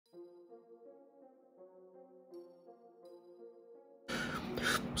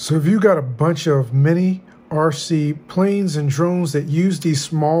So if you got a bunch of mini RC planes and drones that use these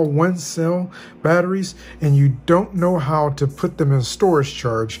small 1-cell batteries and you don't know how to put them in storage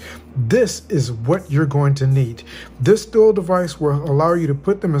charge, this is what you're going to need. This dual device will allow you to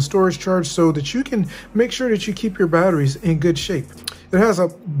put them in storage charge so that you can make sure that you keep your batteries in good shape. It has a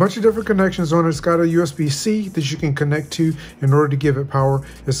bunch of different connections on it. It's got a USB-C that you can connect to in order to give it power.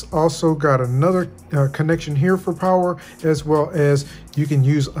 It's also got another connection here for power, as well as you can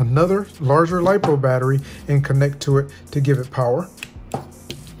use another larger LiPo battery and connect to it to give it power.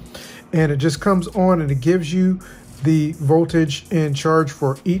 And it just comes on and it gives you the voltage and charge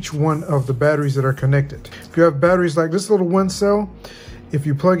for each one of the batteries that are connected. If you have batteries like this little 1-cell, if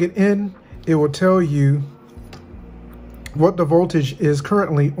you plug it in, it will tell you what the voltage is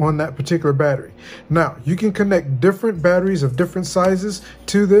currently on that particular battery. Now, you can connect different batteries of different sizes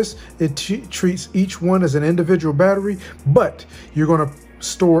to this. It treats each one as an individual battery, but you're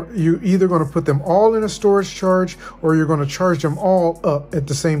either going to put them all in a storage charge or you're going to charge them all up at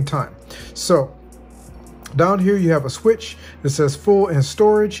the same time. So down here you have a switch that says full and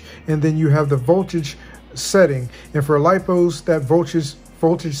storage, and then you have the voltage setting. And for LiPos, that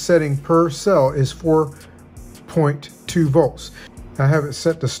voltage setting per cell is 4.2 volts. I have it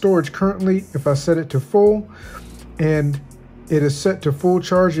set to storage currently. If I set it to full, and it is set to full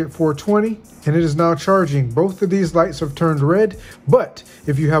charge at 420, and it is now charging. Both of these lights have turned red, but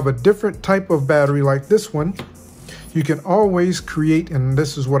if you have a different type of battery like this one, you can always create, and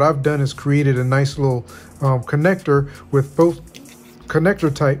this is what I've done, is created a nice little connector with both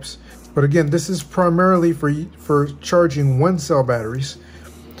connector types. But again, this is primarily for charging 1-cell batteries.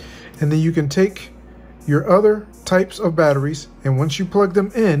 And then you can take your other types of batteries, and once you plug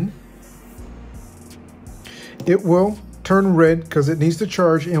them in, it will turn red because it needs to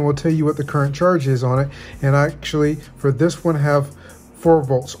charge, and will tell you what the current charge is on it. And actually, for this one, have 4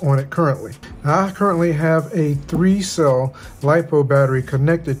 volts on it currently. Now, I currently have a 3-cell LiPo battery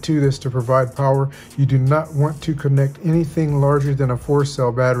connected to this to provide power. You do not want to connect anything larger than a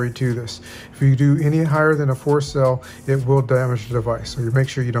 4-cell battery to this. If you do any higher than a 4-cell, it will damage the device, so you make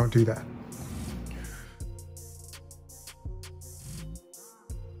sure you don't do that.